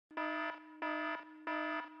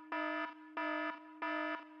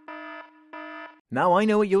Now I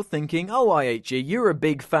know what you're thinking. Oh, IHG, you're a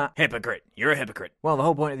big fat hypocrite. You're a hypocrite. Well, the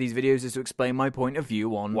whole point of these videos is to explain my point of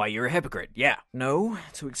view on why you're a hypocrite. Yeah. No,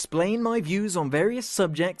 to explain my views on various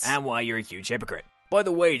subjects and why you're a huge hypocrite. By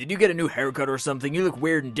the way, did you get a new haircut or something? You look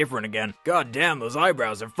weird and different again. God damn, those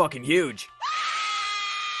eyebrows are fucking huge.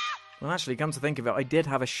 Well, actually, come to think of it, I did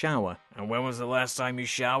have a shower. And when was the last time you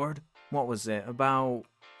showered? What was it, about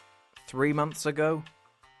 3 months ago?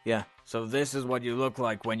 Yeah. So this is what you look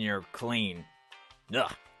like when you're clean. Ugh.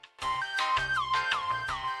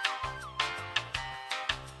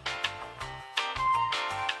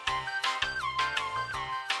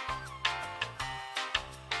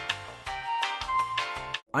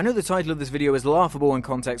 I know the title of this video is laughable in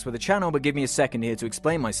context with the channel, but give me a second here to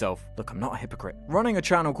explain myself. Look, I'm not a hypocrite. Running a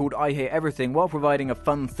channel called I Hate Everything while providing a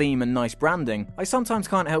fun theme and nice branding, I sometimes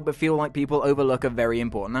can't help but feel like people overlook a very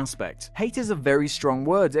important aspect. Hate is a very strong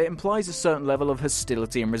word. It implies a certain level of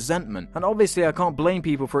hostility and resentment, and obviously I can't blame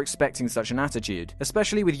people for expecting such an attitude,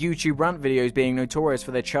 especially with YouTube rant videos being notorious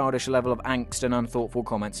for their childish level of angst and unthoughtful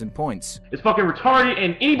comments and points. It's fucking retarded,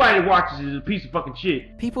 and anybody that watches it is a piece of fucking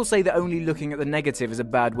shit. People say that only looking at the negative is a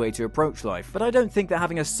bad way to approach life, but I don't think that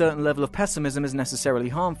having a certain level of pessimism is necessarily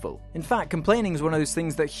harmful. In fact, complaining is one of those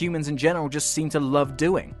things that humans in general just seem to love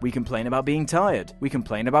doing. We complain about being tired. We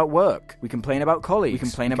complain about work. We complain about colleagues. We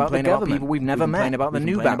complain about the government. People we've never met. We complain about the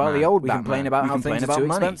new Batman. About the old Batman. We complain about how things are too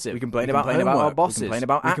expensive. We complain about our bosses. We complain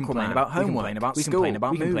about Aquaman. We complain about homework. We complain about school. We complain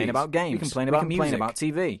about movies. We complain about games. We complain about music. We complain about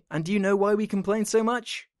TV. And do you know why we complain so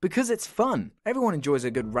much? Because it's fun. Everyone enjoys a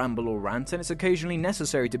good ramble or rant, and it's occasionally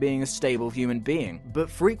necessary to being a stable human being. But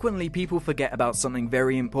frequently people forget about something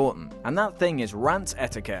very important, and that thing is rant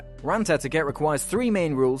etiquette. Rant etiquette requires 3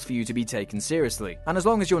 main rules for you to be taken seriously. And as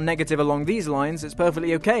long as you're negative along these lines, it's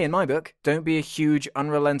perfectly okay in my book. Don't be a huge,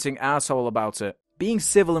 unrelenting asshole about it. Being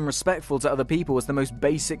civil and respectful to other people is the most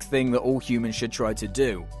basic thing that all humans should try to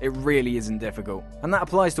do. It really isn't difficult. And that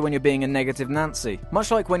applies to when you're being a negative Nancy.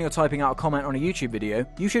 Much like when you're typing out a comment on a YouTube video,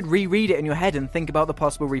 you should reread it in your head and think about the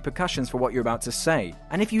possible repercussions for what you're about to say.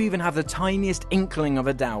 And if you even have the tiniest inkling of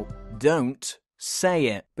a doubt, don't say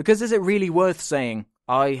it. Because is it really worth saying,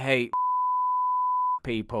 I hate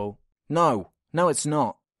people? No, it's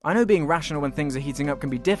not. I know being rational when things are heating up can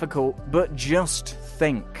be difficult, but just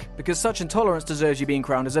think. Because such intolerance deserves you being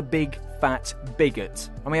crowned as a big, fat bigot.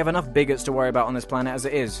 And we have enough bigots to worry about on this planet as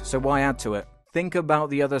it is, so why add to it? Think about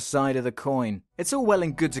the other side of the coin. It's all well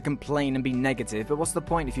and good to complain and be negative, but what's the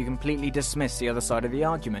point if you completely dismiss the other side of the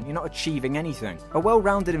argument? You're not achieving anything. A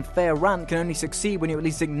well-rounded and fair rant can only succeed when you at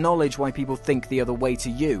least acknowledge why people think the other way to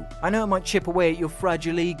you. I know it might chip away at your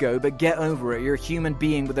fragile ego, but get over it. You're a human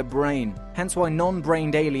being with a brain. Hence why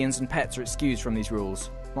non-brained aliens and pets are excused from these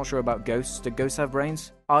rules. Not sure about ghosts. Do ghosts have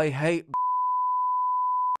brains? I hate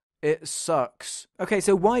it sucks. Okay,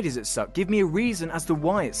 so why does it suck? Give me a reason as to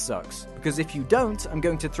why it sucks. Because if you don't, I'm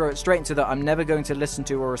going to throw it straight into the I'm never going to listen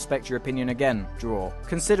to or respect your opinion again draw.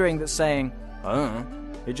 Considering that saying,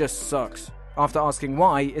 it just sucks, after asking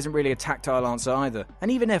why isn't really a tactile answer either.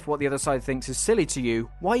 And even if what the other side thinks is silly to you,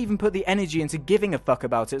 why even put the energy into giving a fuck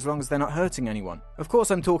about it as long as they're not hurting anyone? Of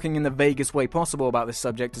course I'm talking in the vaguest way possible about this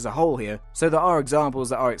subject as a whole here, so there are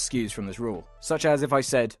examples that are excused from this rule. Such as if I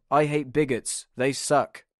said, I hate bigots, they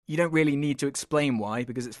suck. You don't really need to explain why,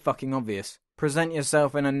 because it's fucking obvious. Present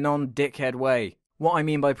yourself in a non-dickhead way. What I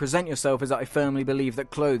mean by present yourself is that I firmly believe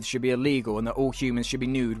that clothes should be illegal and that all humans should be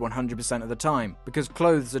nude 100% of the time. Because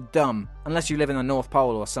clothes are dumb, unless you live in the North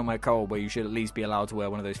Pole or somewhere cold where you should at least be allowed to wear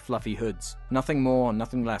one of those fluffy hoods. Nothing more,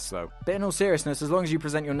 nothing less though. But in all seriousness, as long as you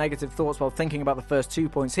present your negative thoughts while thinking about the first 2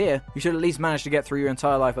 points here, you should at least manage to get through your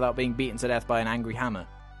entire life without being beaten to death by an angry hammer.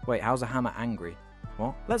 Wait, how's a hammer angry?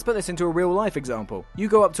 What? Let's put this into a real-life example. You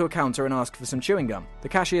go up to a counter and ask for some chewing gum. The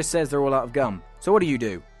cashier says they're all out of gum. So what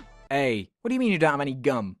do? A. What do you mean you don't have any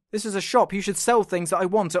gum? This is a shop. You should sell things that I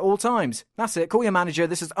want at all times. That's it. Call your manager.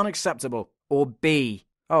 This is unacceptable. Or B.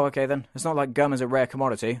 Oh, okay then. It's not like gum is a rare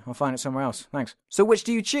commodity. I'll find it somewhere else. Thanks. So which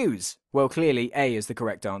do you choose? Well, clearly A is the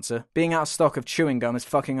correct answer. Being out of stock of chewing gum is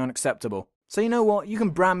fucking unacceptable. So you know what, you can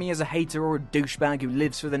brand me as a hater or a douchebag who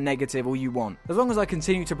lives for the negative all you want. As long as I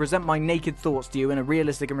continue to present my naked thoughts to you in a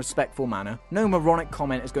realistic and respectful manner, no moronic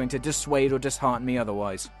comment is going to dissuade or dishearten me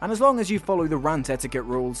otherwise. And as long as you follow the rant etiquette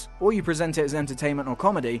rules, or you present it as entertainment or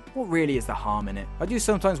comedy, what really is the harm in it? I do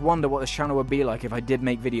sometimes wonder what this channel would be like if I did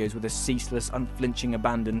make videos with a ceaseless, unflinching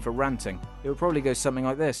abandon for ranting. It would probably go something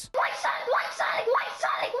like this. Why Sonic? Why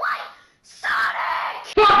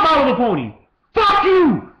Sonic? Fuck My Little Pony! Fuck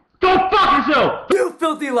you! Go fuck yourself! You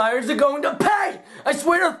filthy liars are going to pay! I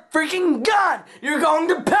swear to freaking God, you're going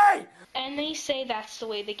to pay! And they say that's the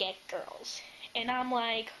way they get girls. And I'm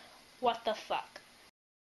like, what the fuck?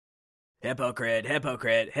 Hypocrite,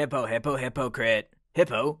 hypocrite, hypocrite.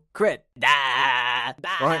 Hypocrite.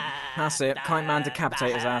 Right, that's it. Kite man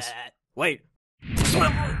decapitate his ass. Wait.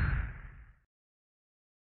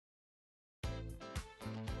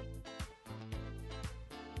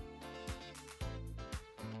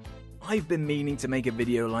 I've been meaning to make a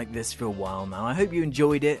video like this for a while now. I hope you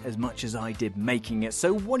enjoyed it as much as I did making it.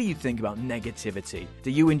 So what do you think about negativity?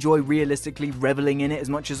 Do you enjoy realistically reveling in it as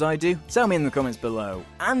much as I do? Tell me in the comments below.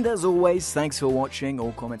 And as always, thanks for watching.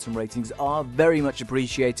 All comments and ratings are very much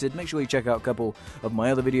appreciated. Make sure you check out a couple of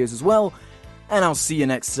my other videos as well. And I'll see you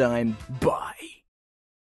next time. Bye.